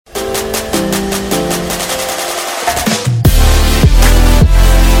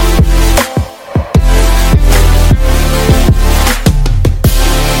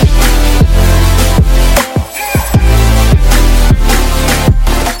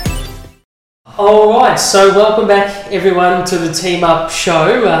Alright, so welcome back everyone to the Team Up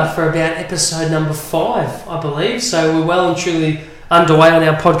show for about episode number 5, I believe. So we're well and truly underway on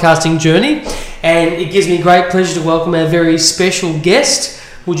our podcasting journey, and it gives me great pleasure to welcome our very special guest.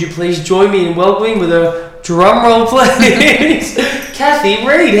 Would you please join me in welcoming with a drum roll, please? Kathy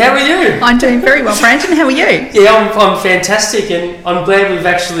Reid, how are you? I'm doing very well, Brandon. How are you? Yeah, I'm fantastic, and I'm glad we've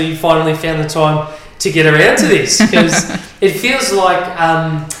actually finally found the time to get around to this, because it feels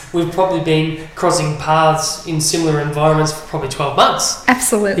like we've probably been crossing paths in similar environments for probably 12 months.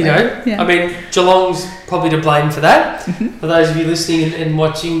 Absolutely. You know, yeah. I mean, Geelong's probably to blame for that. Mm-hmm. For those of you listening and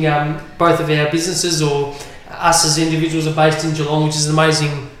watching, both of our businesses or us as individuals are based in Geelong, which is an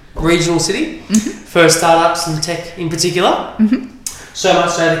amazing regional city for startups and tech in particular. Mm-hmm. So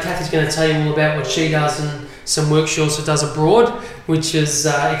much so that Kathy's going to tell you all about what she does and some work she also does abroad, which is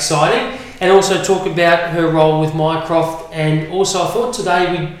exciting. And also talk about her role with Mycroft, and also I thought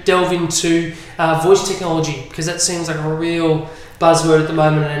today we'd delve into voice technology, because that seems like a real buzzword at the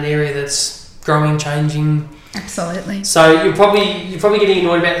moment in an area that's growing, changing. Absolutely. So you're probably getting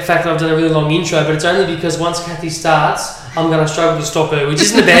annoyed about the fact that I've done a really long intro, but it's only because once Kathy starts, I'm going to struggle to stop her, which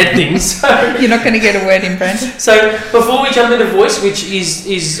isn't a bad thing. So you're not going to get a word in, Brandon. So before we jump into voice, which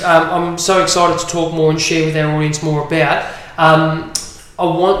is I'm so excited to talk more and share with our audience more about, I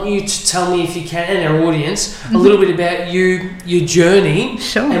want you to tell me, if you can, and our audience, a little bit about you, your journey,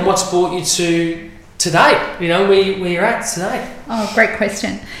 Sure. and what's brought you to today, you know, where you're at today. Oh, great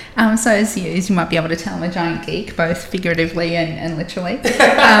question. So as you might be able to tell, I'm a giant geek, both figuratively and literally.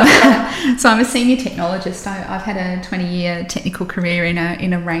 So I'm a senior technologist. I've had a 20-year technical career in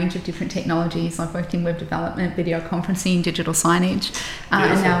a range of different technologies. I've worked in web development, video conferencing, digital signage,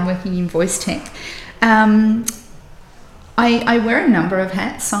 and now I'm working in voice tech. I wear a number of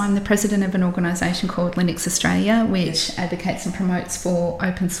hats. So I'm the president of an organisation called Linux Australia, which advocates and promotes for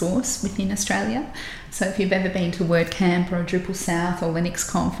open source within Australia. So if you've ever been to WordCamp or Drupal South or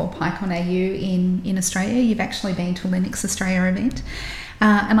LinuxConf or PyCon AU in Australia, you've actually been to a Linux Australia event.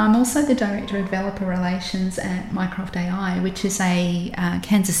 And I'm also the Director of Developer Relations at Mycroft AI, which is a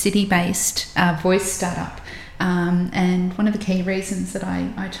Kansas City-based voice startup. And one of the key reasons that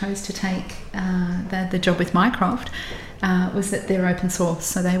I chose to take the job with Mycroft was that they're open source,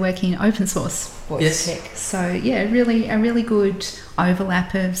 so they work in open source voice tech. So yeah, a really good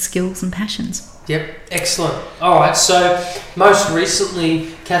overlap of skills and passions. Yep, excellent. All right, so most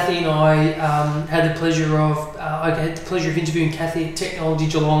recently, Kathy and I had the pleasure of interviewing Kathy at Technology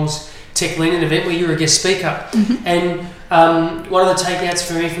Geelong's Tech Lean event, where you were a guest speaker. Mm-hmm. And one of the takeouts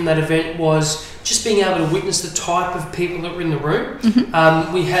for me from that event was just being able to witness the type of people that were in the room.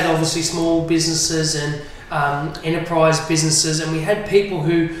 Mm-hmm. We had obviously small businesses and enterprise businesses, and we had people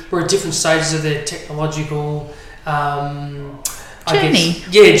who were at different stages of their technological journey.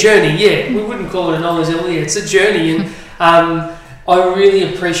 We wouldn't call it a knowledge level, it's a journey. And I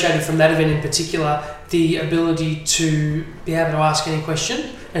really appreciated from that event in particular the ability to be able to ask any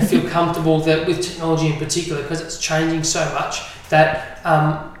question and feel comfortable that with technology in particular, because it's changing so much, that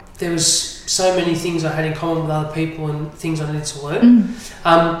there was so many things I had in common with other people and things I needed to learn.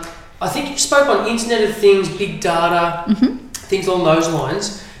 I think you spoke on Internet of Things, big data, things along those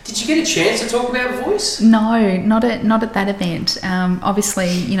lines. Did you get a chance to talk about voice? No, not at that event. Obviously,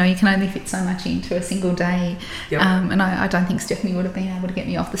 you can only fit so much into a single day. Yep. And I don't think Stephanie would have been able to get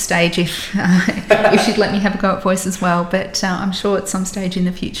me off the stage if she'd let me have a go at voice as well. But I'm sure at some stage in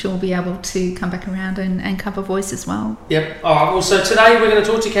the future we'll be able to come back around and cover voice as well. Yep. All right. Well, so today we're going to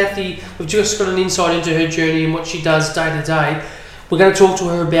talk to Kathy. We've just got an insight into her journey and what she does day to day. We're going to talk to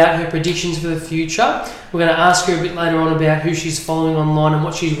her about her predictions for the future. We're going to ask her a bit later on about who she's following online and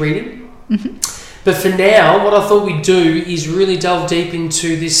what she's reading. But for now, what I thought we'd do is really delve deep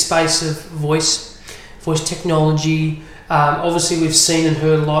into this space of voice technology. Obviously, we've seen and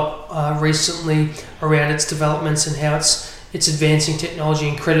heard a lot recently around its developments and how it's advancing technology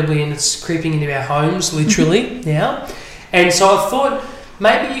incredibly, and it's creeping into our homes literally now. And so I thought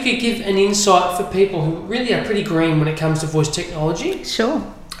maybe you could give an insight for people who really are pretty green when it comes to voice technology. Sure.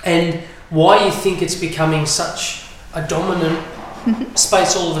 And why you think it's becoming such a dominant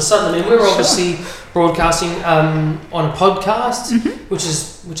space all of a sudden. I mean, we're obviously broadcasting on a podcast, which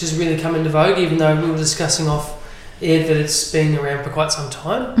is really come into vogue, even though we were discussing off air that it's been around for quite some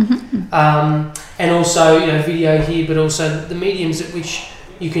time. And also, video here, but also the mediums at which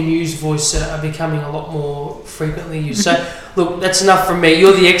you can use voice are becoming a lot more frequently used. So, look, that's enough from me.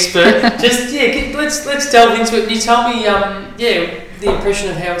 You're the expert. Let's delve into it. You tell me, the impression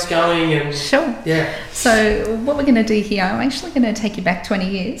of how it's going and Sure. yeah. So what we're going to do here, I'm actually going to take you back 20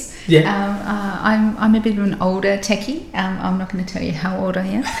 years. Yeah. I'm a bit of an older techie. I'm not going to tell you how old I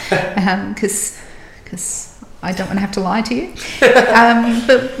am because I don't want to have to lie to you.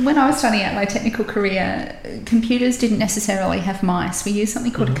 But when I was starting out my technical career, computers didn't necessarily have mice. We used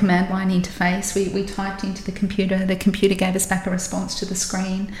something called a command line interface. We typed into the computer gave us back a response to the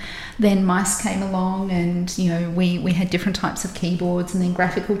screen. Then mice came along, and we had different types of keyboards, and then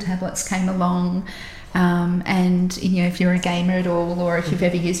graphical tablets came along. And if you're a gamer at all, or if you've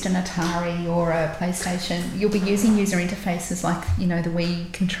ever used an Atari or a PlayStation, you'll be using user interfaces like the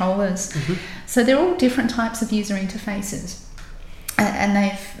Wii controllers. So they're all different types of user interfaces, and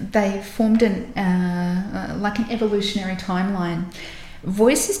they've formed like an evolutionary timeline.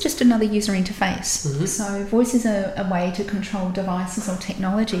 Voice is just another user interface. So voice is a way to control devices or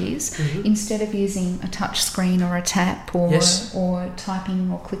technologies instead of using a touch screen or a tap or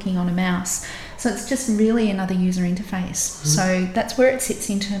typing or clicking on a mouse. So it's just really another user interface. So that's where it sits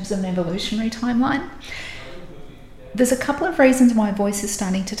in terms of an evolutionary timeline. There's a couple of reasons why voice is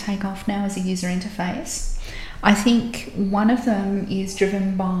starting to take off now as a user interface. I think one of them is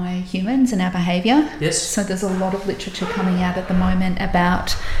driven by humans and our behaviour. Yes. So there's a lot of literature coming out at the moment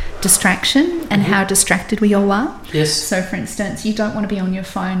about distraction and how distracted we all are. Yes. So for instance, you don't want to be on your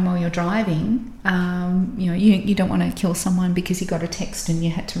phone while you're driving. You don't want to kill someone because you got a text and you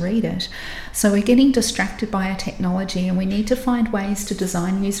had to read it. So we're getting distracted by our technology, and we need to find ways to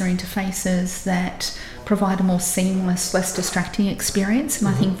design user interfaces that provide a more seamless, less distracting experience. And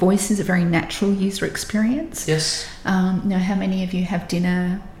I think voice is a very natural user experience. Yes. How many of you have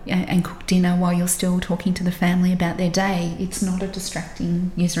dinner and cook dinner while you're still talking to the family about their day? It's not a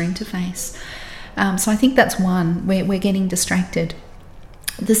distracting user interface. So I think that's one, we're getting distracted.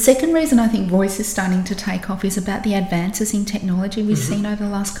 The second reason I think voice is starting to take off is about the advances in technology we've seen over the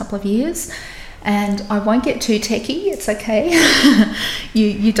last couple of years. And I won't get too techie, it's okay.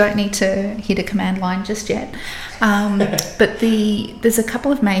 You don't need to hit a command line just yet. But there's a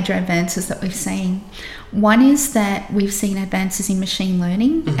couple of major advances that we've seen. One is that we've seen advances in machine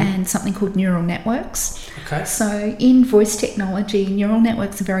learning and something called neural networks. Okay. So in voice technology, neural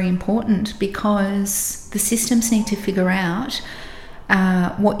networks are very important because the systems need to figure out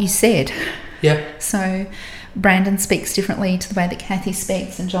what you said. Yeah. So Brandon speaks differently to the way that Kathy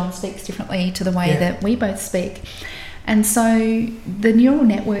speaks, and John speaks differently to the way that we both speak. And so the neural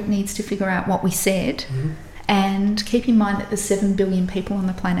network needs to figure out what we said, and keep in mind that there's 7 billion people on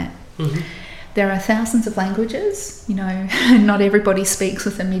the planet. There are thousands of languages. Not everybody speaks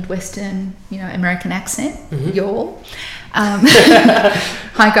with a Midwestern, American accent. Y'all.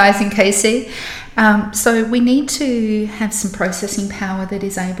 Hi guys in KC. So we need to have some processing power that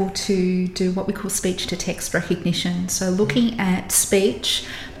is able to do what we call speech-to-text recognition. So looking at speech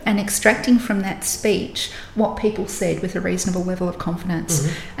and extracting from that speech what people said with a reasonable level of confidence.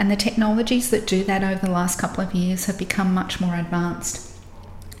 And the technologies that do that over the last couple of years have become much more advanced.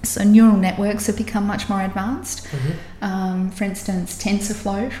 So neural networks have become much more advanced. For instance,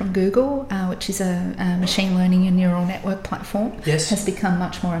 TensorFlow from Google, which is a machine learning and neural network platform, has become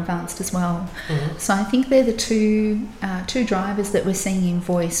much more advanced as well. So I think they're the two drivers that we're seeing in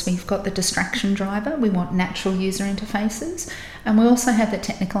voice. We've got the distraction driver. We want natural user interfaces. And we also have the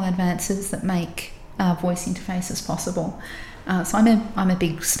technical advances that make voice interfaces possible. So I'm a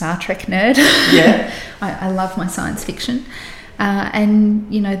big Star Trek nerd. Yeah. I love my science fiction. And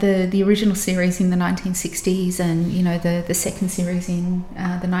the original series in the 1960s and the second series in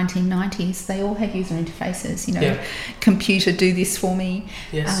the 1990s, they all had user interfaces. Computer, do this for me.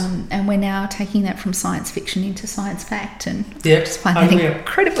 And we're now taking that from science fiction into science fact, and I just find that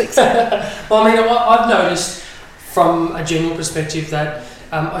incredibly exciting. Well, I mean, I've noticed from a general perspective that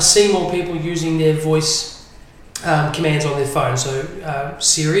I see more people using their voice commands on their phone. So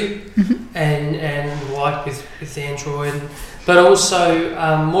Siri and like with Android. But also,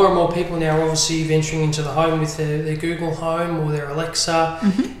 more and more people now are obviously venturing into the home with their Google Home or their Alexa.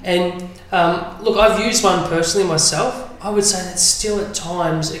 And look, I've used one personally myself. I would say that still at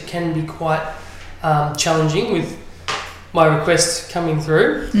times it can be quite challenging with my requests coming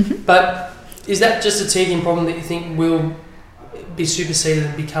through. But is that just a teething problem that you think will be superseded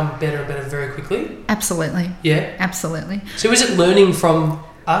and become better and better very quickly? Absolutely. Yeah? Absolutely. So is it learning from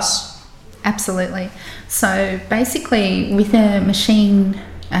us? Absolutely. So basically, with machine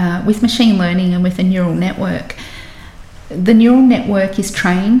learning and with a neural network, the neural network is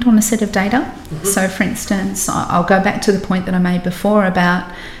trained on a set of data. So, for instance, I'll go back to the point that I made before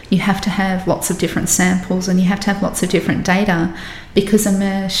about you have to have lots of different samples and you have to have lots of different data, because a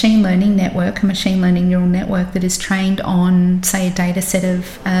machine learning network, a machine learning neural network that is trained on, say, a data set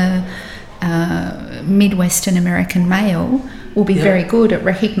of Midwestern American male will be very good at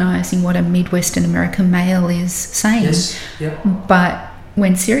recognising what a Midwestern American male is saying. Yes. Yep. But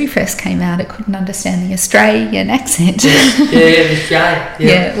when Siri first came out, it couldn't understand the Australian accent.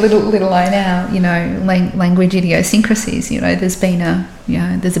 Yeah, little I now, language idiosyncrasies. There's been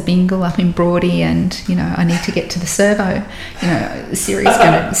there's a bingle up in Broadie, and I need to get to the servo. Siri's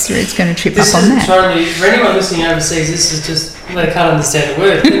going to trip up on that. Totally, for anyone listening overseas, this is just they can't understand a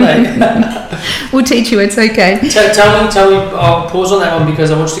word, do they? We'll teach you. It's okay. Tell me. I'll pause on that one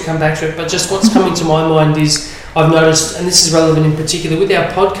because I want you to come back to it. But just what's coming to my mind is, I've noticed, and this is relevant in particular with our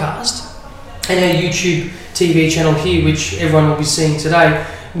podcast and our YouTube TV channel here, which everyone will be seeing today,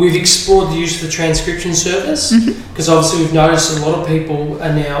 we've explored the use of the transcription service, because obviously we've noticed a lot of people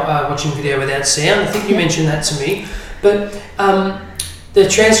are now watching video without sound. I think you mentioned that to me. But the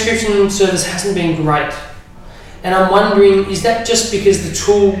transcription service hasn't been great. And I'm wondering, is that just because the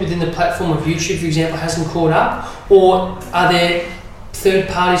tool within the platform of YouTube, for example, hasn't caught up? Or are there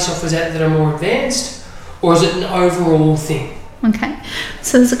third-party softwares out there that are more advanced? Or is it an overall thing? Okay,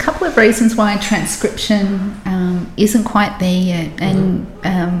 so there's a couple of reasons why transcription isn't quite there yet, and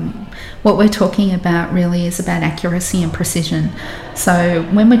what we're talking about really is about accuracy and precision. So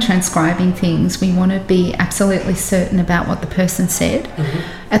when we're transcribing things, we want to be absolutely certain about what the person said.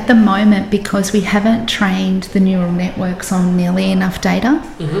 At the moment, because we haven't trained the neural networks on nearly enough data,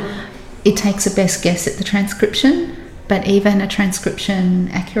 it takes a best guess at the transcription. But even a transcription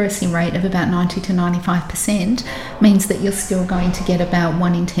accuracy rate of about 90 to 95% means that you're still going to get about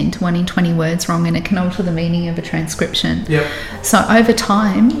 1 in 10 to 1 in 20 words wrong, and it can alter the meaning of a transcription. Yep. So over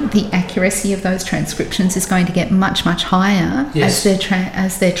time, the accuracy of those transcriptions is going to get much, much higher as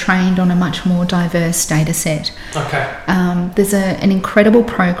they're trained on a much more diverse data set. Okay. There's an incredible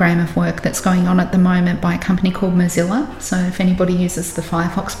program of work that's going on at the moment by a company called Mozilla. So if anybody uses the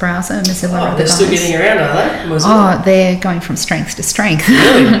Firefox browser, Mozilla. They're still getting around, are they? Mozilla? They're going from strength to strength.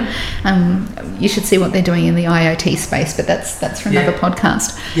 Really? You should see what they're doing in the IoT space, but that's for another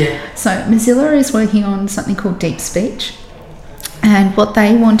podcast. Yeah. So Mozilla is working on something called deep speech. And what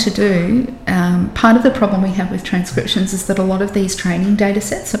they want to do, part of the problem we have with transcriptions is that a lot of these training data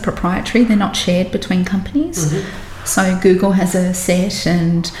sets are proprietary. They're not shared between companies. So Google has a set,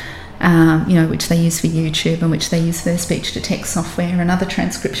 and which they use for YouTube and which they use for their speech-to-text software, and other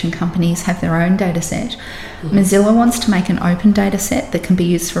transcription companies have their own data set. Mozilla wants to make an open data set that can be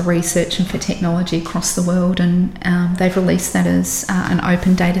used for research and for technology across the world, and they've released that as an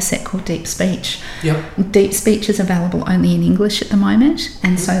open data set called Deep Speech. Deep Speech is available only in English at the moment,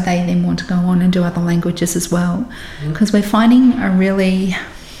 and so they then want to go on and do other languages as well, because we're finding a really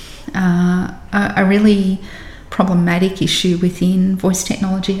problematic issue within voice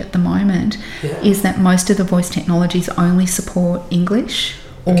technology at the moment is that most of the voice technologies only support English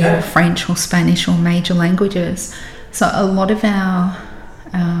or French or Spanish or major languages. So a lot of our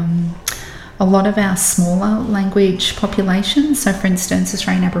smaller language populations, so for instance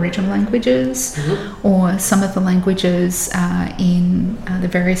Australian Aboriginal languages, or some of the languages in the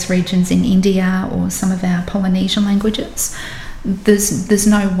various regions in India, or some of our Polynesian languages, there's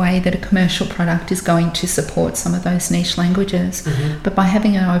no way that a commercial product is going to support some of those niche languages. But by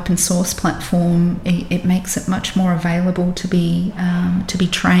having an open source platform, it makes it much more available to be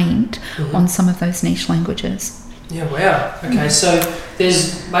trained on some of those niche languages. Yeah, wow. Okay, so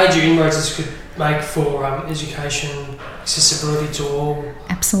there's major inroads this could make for education, accessibility to all.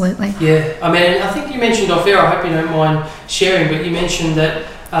 Absolutely. Yeah, I mean, I think you mentioned off air, I hope you don't mind sharing, but you mentioned that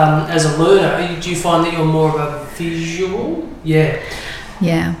as a learner, do you find that you're more of a visual? Yeah.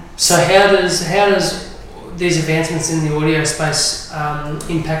 So how does these advancements in the audio space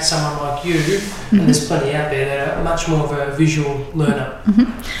impact someone like you? And there's plenty out there that are much more of a visual learner.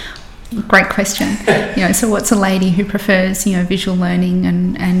 Great question. So what's a lady who prefers visual learning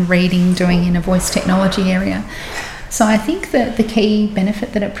and reading doing in a voice technology area? So I think that the key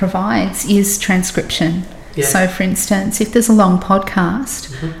benefit that it provides is transcription. So for instance, if there's a long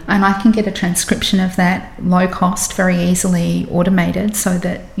podcast and I can get a transcription of that low cost, very easily automated, so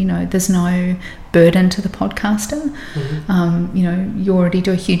that there's no burden to the podcaster. You already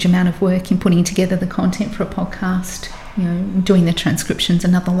do a huge amount of work in putting together the content for a podcast. Doing the transcription's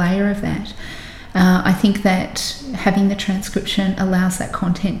another layer of that. I think that having the transcription allows that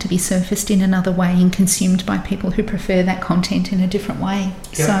content to be surfaced in another way and consumed by people who prefer that content in a different way.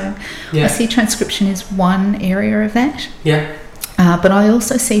 So I see transcription as one area of that. But I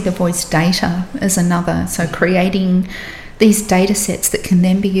also see the voice data as another. So creating these data sets that can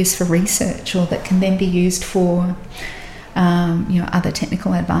then be used for research or that can then be used for other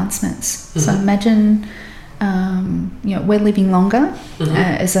technical advancements. So imagine we're living longer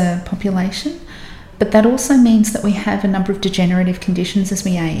as a population, but that also means that we have a number of degenerative conditions as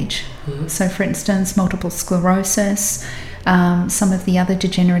we age. So for instance, multiple sclerosis, some of the other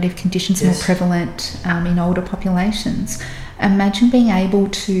degenerative conditions more prevalent in older populations. Imagine being able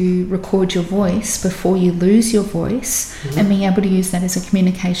to record your voice before you lose your voice and being able to use that as a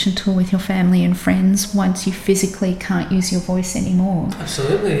communication tool with your family and friends once you physically can't use your voice anymore.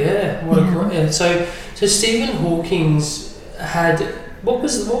 Absolutely, yeah. So Stephen Hawking's had, what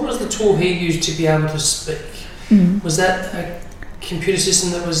was the tool he used to be able to speak? Was that a computer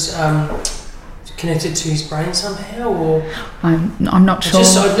system that was connected to his brain somehow, or I'm not sure.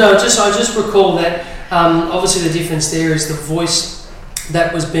 I just recall that obviously the difference there is the voice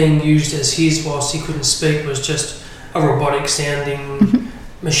that was being used as his whilst he couldn't speak was just a robotic sounding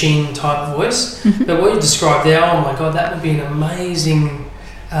machine type voice. But what you described there, oh my god, that would be an amazing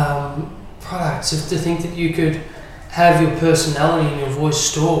product to think that you could have your personality and your voice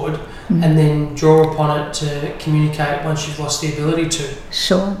stored and then draw upon it to communicate once you've lost the ability to.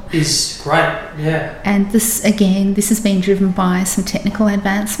 Sure. Is great, yeah. And this has been driven by some technical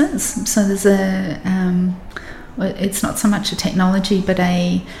advancements. So there's it's not so much a technology, but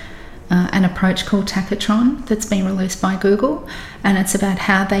an approach called Tachytron that's been released by Google, and it's about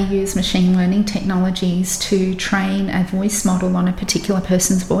how they use machine learning technologies to train a voice model on a particular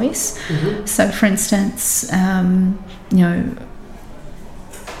person's voice. So for instance,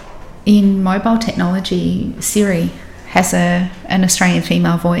 in mobile technology, Siri has an Australian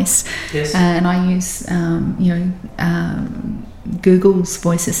female voice, and I use Google's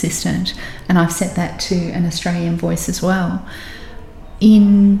voice assistant, and I've set that to an Australian voice as well.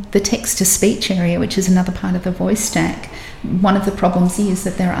 In the text-to-speech area, which is another part of the voice stack, one of the problems is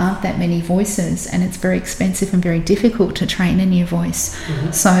that there aren't that many voices, and it's very expensive and very difficult to train a new voice.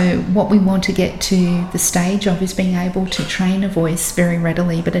 So what we want to get to the stage of is being able to train a voice very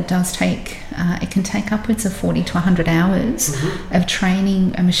readily, but it does take, it can take upwards of 40 to 100 hours of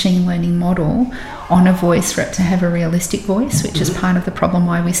training a machine learning model on a voice for it to have a realistic voice, which is part of the problem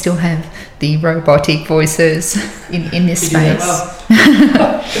why we still have the robotic voices in this space.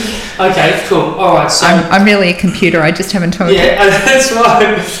 Okay, cool. All right, so I'm really a computer. I just haven't told you. Yeah, that's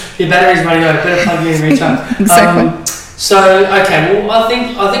right. Your battery's running out. Better plug you in and recharge. Exactly. So okay, well,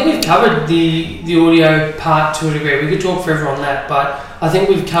 I think we've covered the audio part to a degree. We could talk forever on that, but I think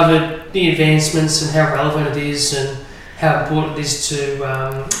we've covered the advancements and how relevant it is and how important it is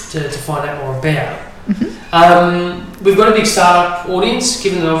to find out more about. We've got a big startup audience,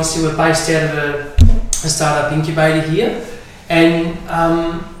 given that obviously we're based out of a startup incubator here. And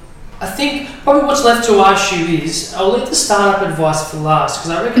I think probably what's left to ask you is, I'll leave the startup advice for last,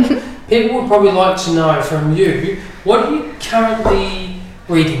 because I reckon people would probably like to know from you, what are you currently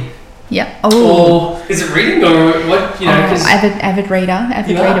reading? Yeah. Or is it reading or what? Avid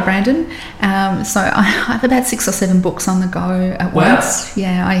reader, Brandon. So I have about 6 or 7 books on the go at once.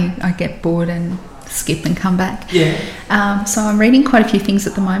 Yeah, I get bored and skip and come back. Yeah. So I'm reading quite a few things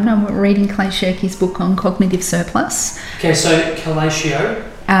at the moment. I'm reading Clay Shirky's book on cognitive surplus. Okay, so Calatio.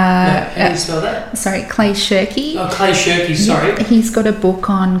 How do you spell that? Sorry, Clay Shirky. Oh, Clay Shirky, sorry. Yeah, he's got a book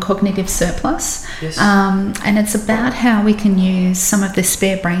on cognitive surplus. Yes. And it's about how we can use some of the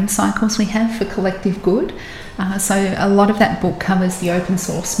spare brain cycles we have for collective good. So a lot of that book covers the open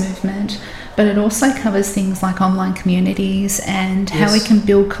source movement, but it also covers things like online communities and how we can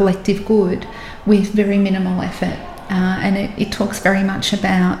build collective good with very minimal effort. And it talks very much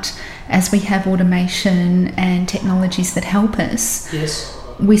about, as we have automation and technologies that help us,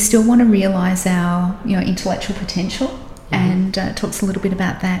 we still want to realise our intellectual potential, and talks a little bit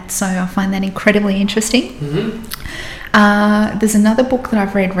about that. So I find that incredibly interesting. There's another book that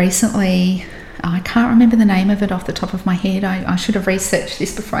I've read recently. I can't remember the name of it off the top of my head. I should have researched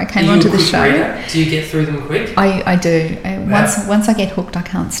this before I came onto the show. Do you get through them quick? I do. Once I get hooked, I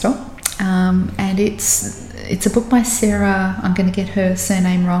can't stop. And it's a book by Sarah. I'm going to get her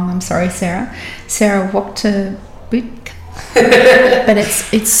surname wrong. I'm sorry, Sarah. Sarah Wachter-Boeck. But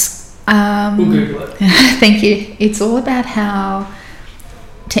it's we'll Google it. Thank you. It's all about how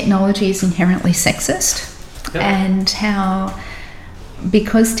technology is inherently sexist, and how,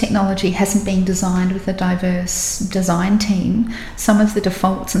 because technology hasn't been designed with a diverse design team, some of the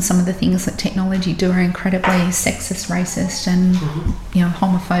defaults and some of the things that technology do are incredibly sexist, racist, and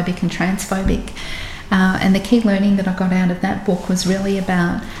homophobic and transphobic. And the key learning that I got out of that book was really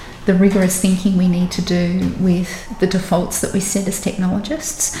about the rigorous thinking we need to do with the defaults that we set as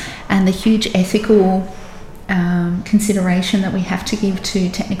technologists, and the huge ethical consideration that we have to give to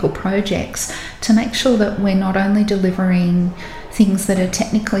technical projects to make sure that we're not only delivering things that are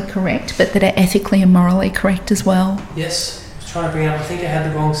technically correct, but that are ethically and morally correct as well. Yes, I was trying to bring up, I think I had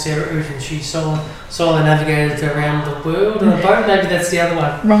the wrong Sarah Uten. She solo navigated around the world on a boat. Maybe that's the other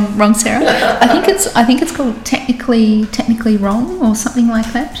one. Wrong, Sarah. I think it's called Technically Wrong or something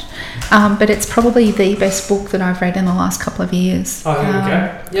like that. But it's probably the best book that I've read in the last couple of years. Oh, here we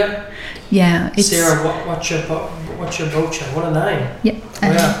go. Yep. Yeah. Sarah, what's your vulture? What a name. Yep.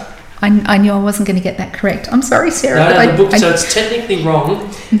 Wow. I knew I wasn't going to get that correct. I'm sorry, Sarah. No, the book, so it's technically wrong,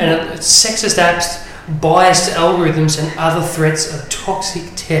 and it's sexist apps, biased algorithms, and other threats of toxic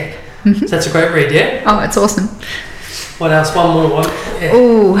tech. So that's a great read, yeah? Oh, it's awesome. What else? One more. Yeah.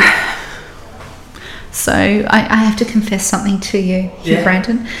 Oh. So I have to confess something to you,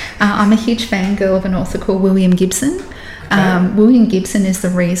 Brandon. I'm a huge fangirl of an author called William Gibson. Okay. William Gibson is the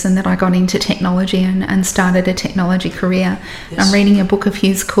reason that I got into technology and started a technology career. Yes. I'm reading a book of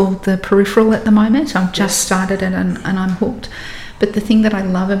his called The Peripheral at the moment. I've just started it and I'm hooked. But the thing that I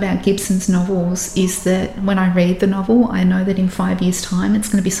love about Gibson's novels is that when I read the novel, I know that in 5 years' time it's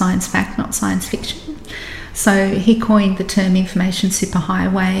going to be science fact, not science fiction. So he coined the term information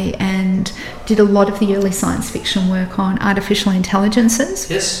superhighway and did a lot of the early science fiction work on artificial intelligences.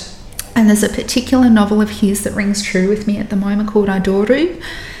 Yes. And there's a particular novel of his that rings true with me at the moment called Adoru,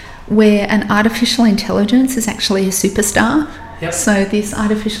 where an artificial intelligence is actually a superstar. Yep. So this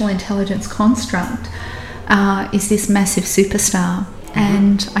artificial intelligence construct is this massive superstar. Mm-hmm.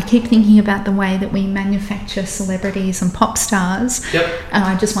 And I keep thinking about the way that we manufacture celebrities and pop stars. Yep. And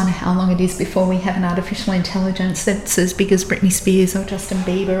I just wonder how long it is before we have an artificial intelligence that's as big as Britney Spears or Justin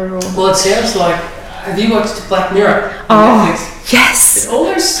Bieber. Well, it sounds like... Have you watched Black Mirror? Oh, Netflix? Yes. It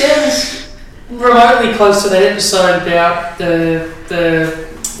almost sounds remotely close to that episode about the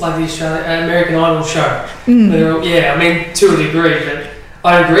American Idol show. Yeah, I mean, to a degree, but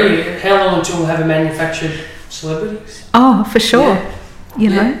I agree. How long until we'll have a manufactured celebrities? Oh, for sure. Yeah. You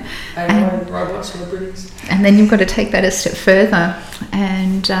know, and robot celebrities. And then you've got to take that a step further.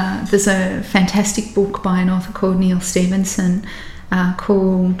 And there's a fantastic book by an author called Neil Stevenson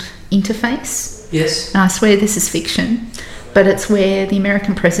called Interface. Yes. And I swear this is fiction, but it's where the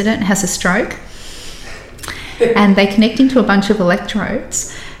American president has a stroke and they connect into a bunch of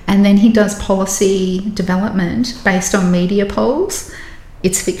electrodes and then he does policy development based on media polls.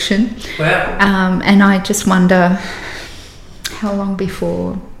 It's fiction. Wow. And I just wonder how long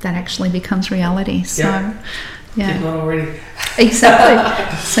before that actually becomes reality. So, yeah. If not already.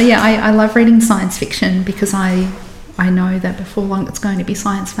 Exactly. So, yeah, I love reading science fiction because I know that before long it's going to be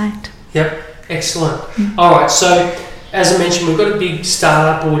science fact. Yep. Excellent. All right, so as I mentioned, we've got a big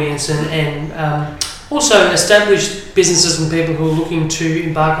startup audience and also established businesses and people who are looking to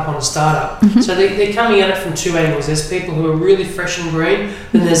embark upon a startup. Mm-hmm. So they're coming at it from two angles. There's people who are really fresh and green,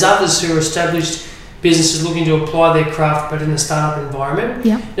 then there's others who are established businesses looking to apply their craft but in a startup environment.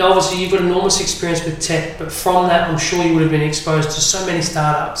 Yeah. Now, obviously, you've got enormous experience with tech, but from that, I'm sure you would have been exposed to so many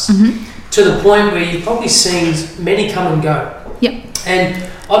startups to the point where you've probably seen many come and go. Yep. And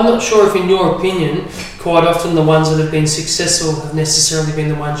I'm not sure if, in your opinion, quite often the ones that have been successful have necessarily been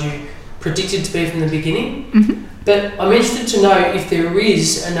the ones you predicted to be from the beginning. Mm-hmm. But I'm interested to know if there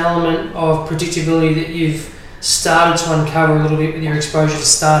is an element of predictability that you've started to uncover a little bit with your exposure to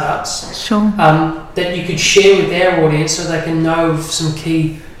startups. Sure. That you could share with our audience so they can know some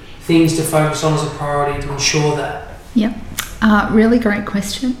key things to focus on as a priority to ensure that. Yep. Really great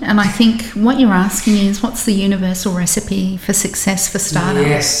question. And I think what you're asking is what's the universal recipe for success for startups?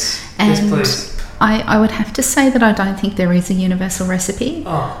 Yes. And yes, please. I would have to say that I don't think there is a universal recipe.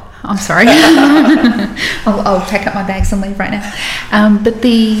 Oh. I'm sorry. I'll pack up my bags and leave right now. But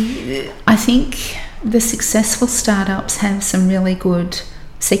I think the successful startups have some really good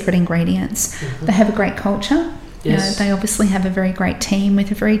secret ingredients. Mm-hmm. They have a great culture. Yes. You know, they obviously have a very great team with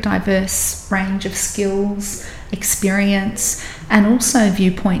a very diverse range of skills, experience, and also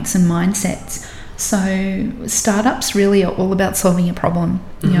viewpoints and mindsets. So startups really are all about solving a problem.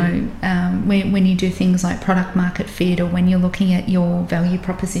 Mm-hmm. You know, when you do things like product market fit or when you're looking at your value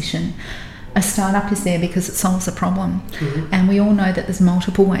proposition, a startup is there because it solves a problem. Mm-hmm. And we all know that there's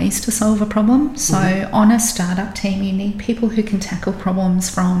multiple ways to solve a problem. So on a startup team, you need people who can tackle problems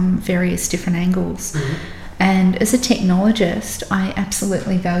from various different angles. Mm-hmm. And as a technologist, I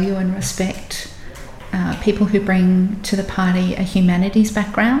absolutely value and respect people who bring to the party a humanities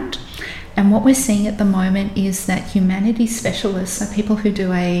background And what we're seeing at the moment is that humanities specialists, so people who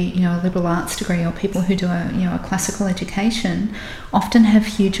do a liberal arts degree or people who do a classical education, often have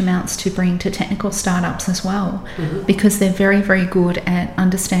huge amounts to bring to technical startups as well, because they're very, very good at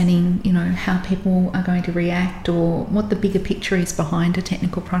understanding how people are going to react or what the bigger picture is behind a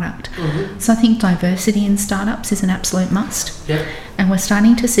technical product. So I think diversity in startups is an absolute must. Yep. And we're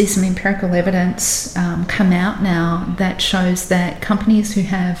starting to see some empirical evidence come out now that shows that companies who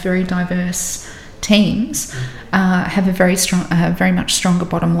have very diverse teams have a very much stronger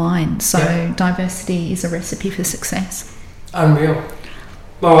bottom line. So diversity is a recipe for success. Unreal.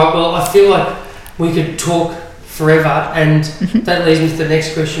 All right, well, I feel like we could talk forever, and that leads me to the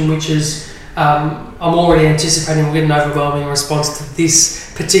next question, which is I'm already anticipating we'll get an overwhelming response to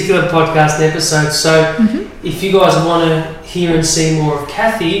this particular podcast episode. So if you guys want to hear and see more of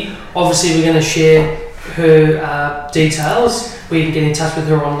Kathy, obviously we're going to share her details. We can get in touch with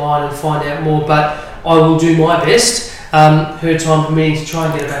her online and find out more, but I will do my best, her time permitting, to try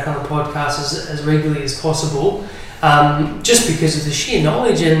and get her back on the podcast as regularly as possible, just because of the sheer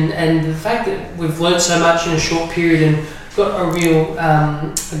knowledge and the fact that we've learned so much in a short period and got a real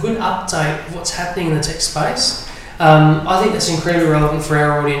a good update of what's happening in the tech space. I think that's incredibly relevant for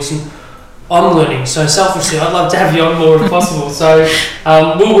our audience, and I'm learning, so selfishly I'd love to have you on more if possible. So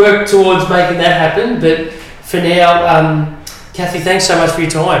we'll work towards making that happen, but for now, Kathy, thanks so much for your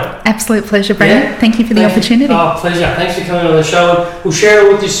time. Absolute pleasure, Brandon. Thank you for the opportunity. Oh, pleasure. Thanks for coming on the show. We'll share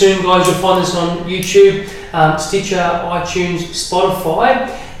it with you soon, guys. You'll find this on YouTube, Stitcher, iTunes, Spotify,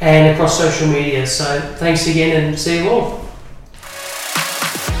 and across social media. So thanks again, and see you all.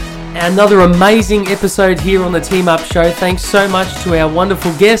 Another amazing episode here on the Team Up Show. Thanks so much to our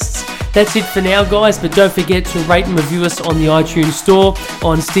wonderful guests. That's it for now, guys, but don't forget to rate and review us on the iTunes Store,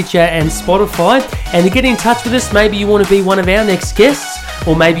 on Stitcher and Spotify. And to get in touch with us, maybe you want to be one of our next guests,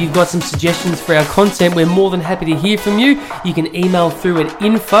 or maybe you've got some suggestions for our content, we're more than happy to hear from you. You can email through at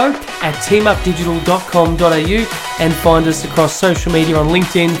info@teamupdigital.com.au and find us across social media on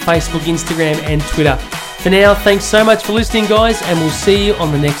LinkedIn, Facebook, Instagram and Twitter. For now, thanks so much for listening, guys, and we'll see you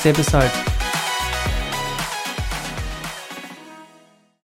on the next episode.